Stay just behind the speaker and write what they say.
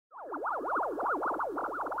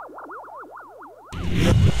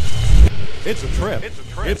It's a trip.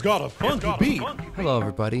 It's got a funky beat. Hello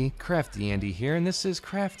everybody, Crafty Andy here, and this is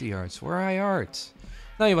Crafty Arts, where I art.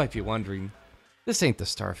 Now you might be wondering, this ain't the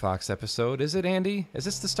Star Fox episode, is it, Andy? Is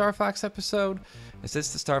this the Star Fox episode? Is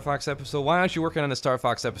this the Star Fox episode? Why aren't you working on the Star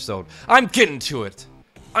Fox episode? I'm getting to it!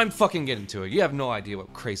 I'm fucking getting to it. You have no idea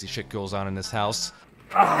what crazy shit goes on in this house.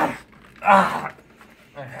 I'm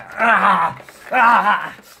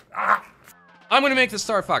gonna make the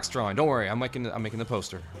Star Fox drawing. Don't worry, I'm making the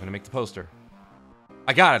poster. I'm gonna make the poster.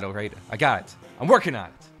 I got it, alright? I got it. I'm working on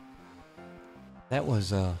it. That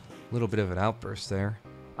was a little bit of an outburst there.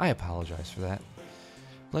 I apologize for that.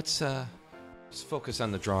 Let's just focus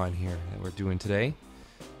on the drawing here that we're doing today.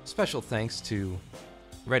 Special thanks to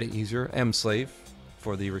Reddit user mslave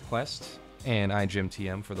for the request and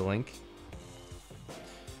iGymTM for the link.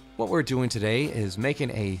 What we're doing today is making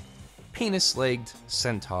a penis-legged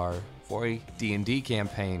centaur for a D&D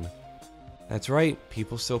campaign. That's right,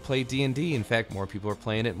 people still play D&D. In fact, more people are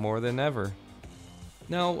playing it more than ever.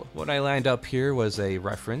 Now, what I lined up here was a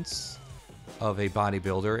reference of a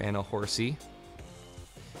bodybuilder and a horsey.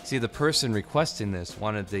 See, the person requesting this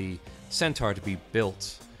wanted the centaur to be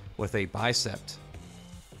built with a bicep,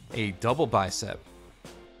 a double bicep.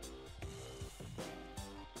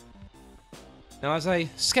 Now, as I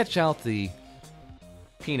sketch out the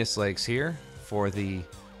penis legs here for the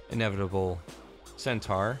inevitable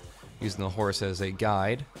centaur, using the horse as a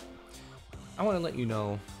guide, I want to let you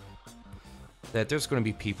know that there's going to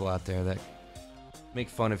be people out there that make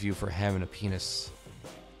fun of you for having a penis.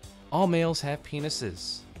 All males have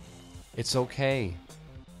penises. It's okay.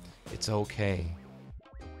 It's okay.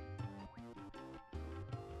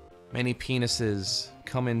 Many penises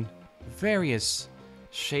come in various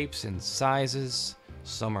shapes and sizes.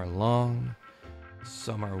 Some are long,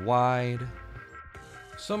 some are wide,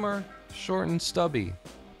 some are short and stubby.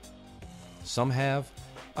 Some have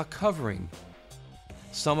a covering.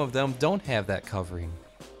 Some of them don't have that covering.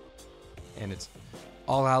 And it's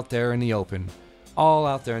all out there in the open. All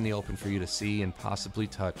out there in the open for you to see and possibly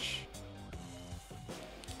touch.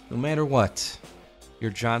 No matter what your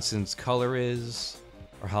Johnson's color is,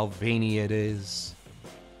 or how veiny it is,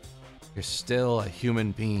 you're still a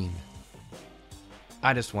human being.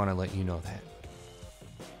 I just want to let you know that.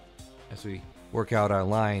 As we work out our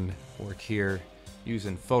line work here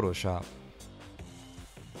using Photoshop.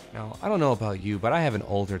 Now, I don't know about you, but I have an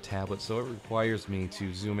older tablet, so it requires me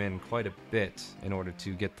to zoom in quite a bit in order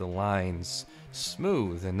to get the lines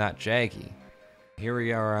smooth and not jaggy. Here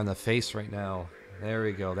we are on the face right now. There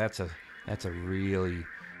we go. That's a really,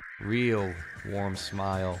 real warm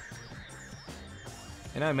smile.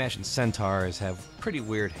 And I imagine centaurs have pretty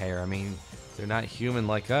weird hair. I mean, they're not human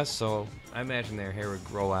like us, so I imagine their hair would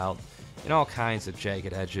grow out in all kinds of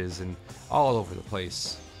jagged edges and all over the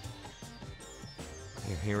place.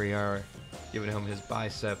 Here we are, giving him his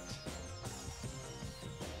bicep.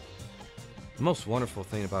 The most wonderful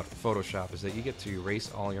thing about Photoshop is that you get to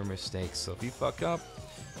erase all your mistakes. So if you fuck up,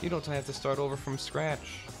 you don't have to start over from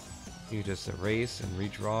scratch. You just erase and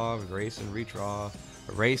redraw, erase and redraw,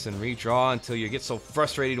 erase and redraw until you get so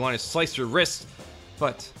frustrated you want to slice your wrist.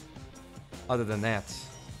 But other than that,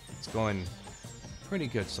 it's going pretty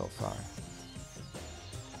good so far.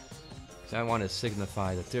 So I want to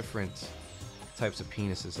signify the different types of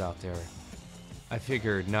penises out there. I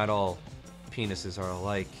figured not all penises are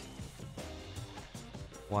alike.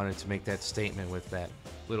 Wanted to make that statement with that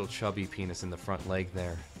little chubby penis in the front leg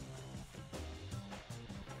there.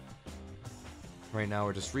 Right now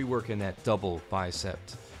we're just reworking that double bicep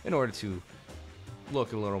in order to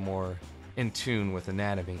look a little more in tune with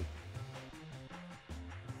anatomy.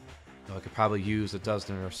 So I could probably use a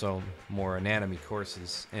dozen or so more anatomy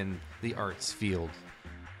courses in the arts field.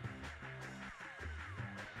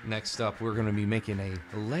 Next up, we're going to be making a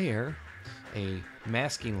layer, a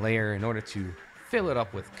masking layer, in order to fill it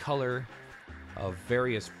up with color of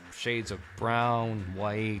various shades of brown,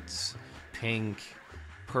 white, pink,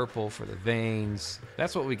 purple for the veins.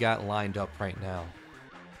 That's what we got lined up right now.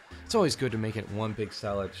 It's always good to make it one big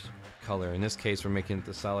solid color. In this case, we're making it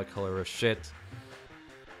the solid color of shit.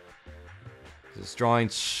 This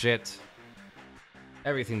drawing's shit.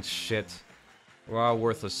 Everything's shit. We're all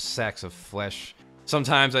worthless sacks of flesh.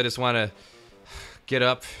 Sometimes I just want to get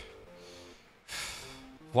up,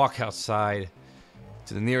 walk outside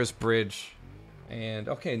to the nearest bridge, and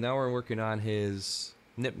okay, now we're working on his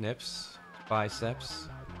nip-nips, biceps,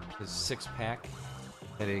 his six-pack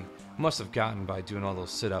that he must have gotten by doing all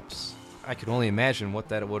those sit-ups. I could only imagine what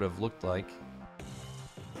that would have looked like.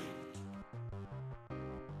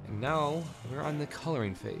 And now we're on the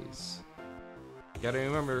coloring phase. You gotta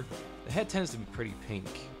remember, the head tends to be pretty pink.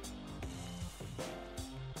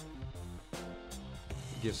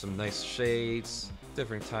 Give some nice shades,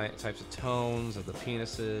 different types of tones of the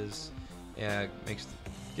penises. Yeah, gives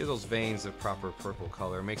those veins a proper purple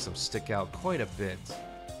color, makes them stick out quite a bit.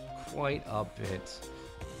 Quite a bit.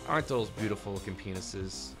 Aren't those beautiful looking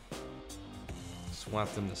penises? Just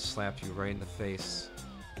want them to slap you right in the face.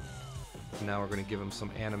 Now we're going to give them some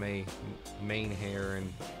anime mane hair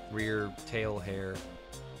and rear tail hair.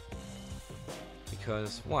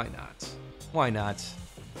 Because why not? Why not?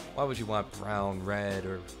 Why would you want brown, red,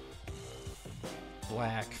 or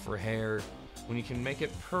black for hair when you can make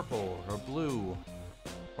it purple or blue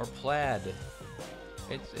or plaid?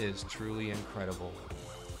 It is truly incredible.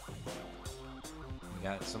 We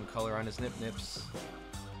got some color on his nip-nips.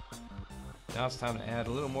 Now it's time to add a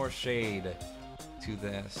little more shade to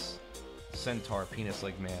this Centaur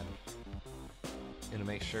penis-like man. Gonna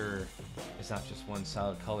make sure it's not just one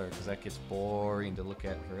solid color, because that gets boring to look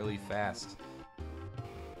at really fast.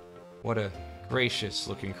 What a gracious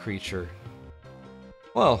looking creature.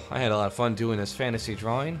 Well, I had a lot of fun doing this fantasy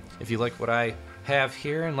drawing. If you like what I have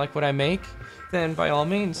here and like what I make, then by all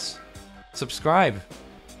means, subscribe.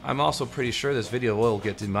 I'm also pretty sure this video will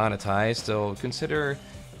get demonetized, so consider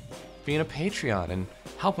being a Patreon and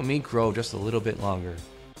helping me grow just a little bit longer.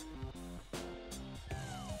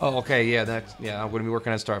 Oh, okay, yeah, I'm gonna be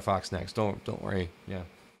working on Star Fox next. Don't worry. Yeah.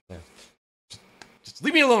 Just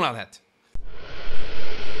leave me alone on that.